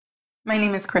My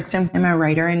name is Kristen. I'm a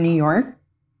writer in New York.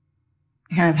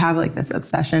 I kind of have like this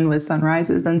obsession with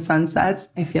sunrises and sunsets.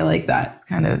 I feel like that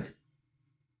kind of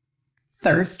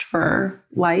thirst for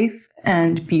life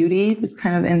and beauty just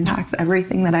kind of impacts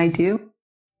everything that I do.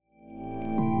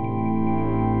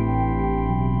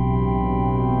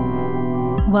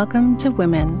 Welcome to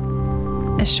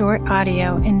Women, a short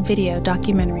audio and video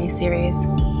documentary series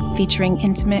featuring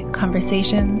intimate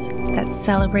conversations that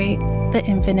celebrate the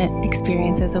infinite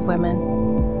experiences of women.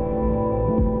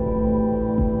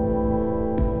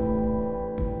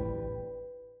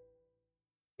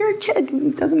 You're a kid.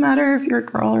 It doesn't matter if you're a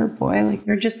girl or a boy. Like,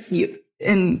 you're just you.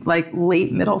 In like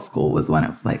late middle school was when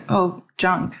it was like, oh,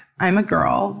 junk. I'm a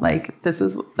girl. This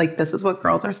is what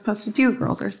girls are supposed to do.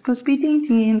 Girls are supposed to be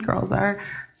dainty and girls are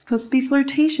supposed to be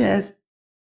flirtatious.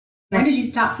 When did you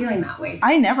stop feeling that way?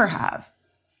 I never have.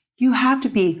 You have to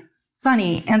be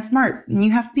funny and smart, and you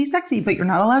have to be sexy, but you're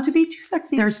not allowed to be too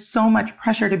sexy. There's so much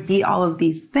pressure to be all of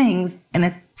these things, and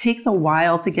it takes a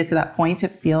while to get to that point to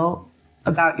feel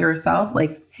about yourself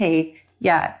like, hey,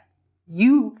 yeah,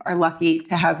 you are lucky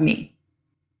to have me.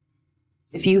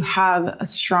 If you have a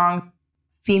strong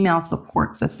female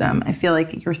support system, I feel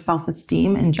like your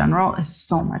self-esteem in general is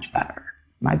so much better.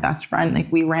 My best friend,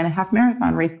 we ran a half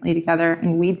marathon recently together,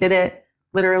 and we did it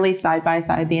literally side by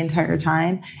side the entire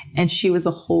time. And she was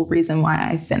the whole reason why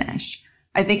I finished.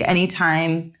 I think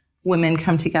anytime women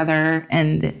come together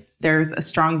and there's a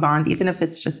strong bond, even if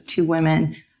it's just two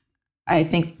women, I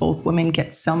think both women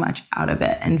get so much out of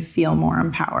it and feel more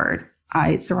empowered.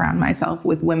 I surround myself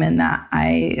with women that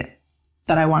I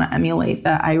want to emulate,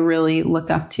 that I really look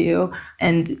up to,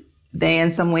 and they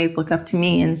in some ways look up to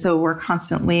me. And so we're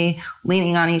constantly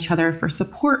leaning on each other for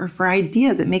support or for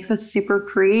ideas. It makes us super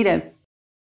creative.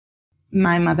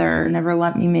 My mother never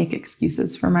let me make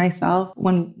excuses for myself.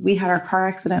 When we had our car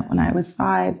accident when I was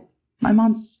 5, my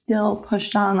mom still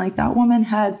pushed on. That woman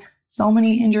had so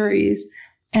many injuries,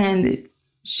 and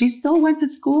she still went to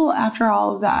school after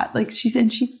all of that. She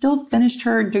said she still finished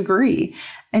her degree.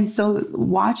 And so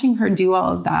watching her do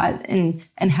all of that and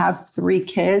have 3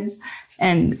 kids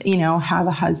and, have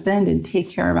a husband and take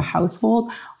care of a household,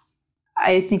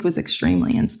 I think was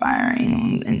extremely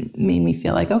inspiring and made me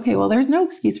feel like, okay, well, there's no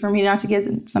excuse for me not to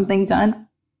get something done.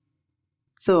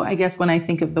 So I guess when I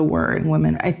think of the word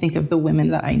women, I think of the women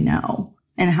that I know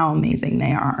and how amazing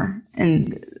they are,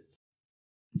 and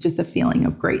just a feeling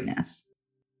of greatness.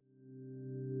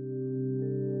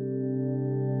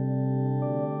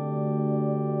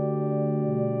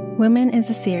 Women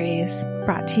is a series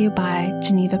brought to you by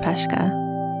Geneva Peshka.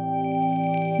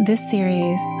 This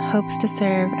series hopes to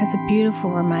serve as a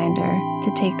beautiful reminder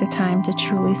to take the time to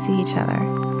truly see each other,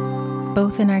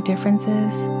 both in our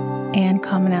differences and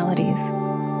commonalities.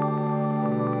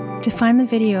 To find the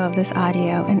video of this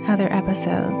audio and other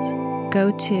episodes,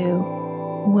 go to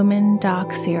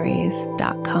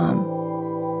womendocseries.com.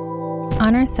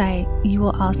 On our site, you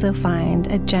will also find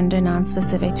a gender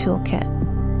non-specific toolkit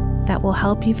that will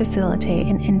help you facilitate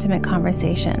an intimate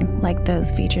conversation like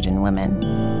those featured in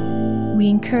Women. We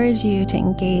encourage you to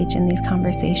engage in these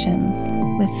conversations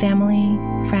with family,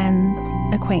 friends,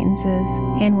 acquaintances,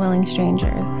 and willing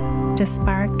strangers to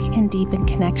spark and deepen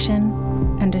connection,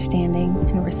 understanding,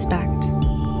 and respect.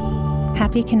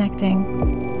 Happy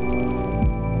connecting.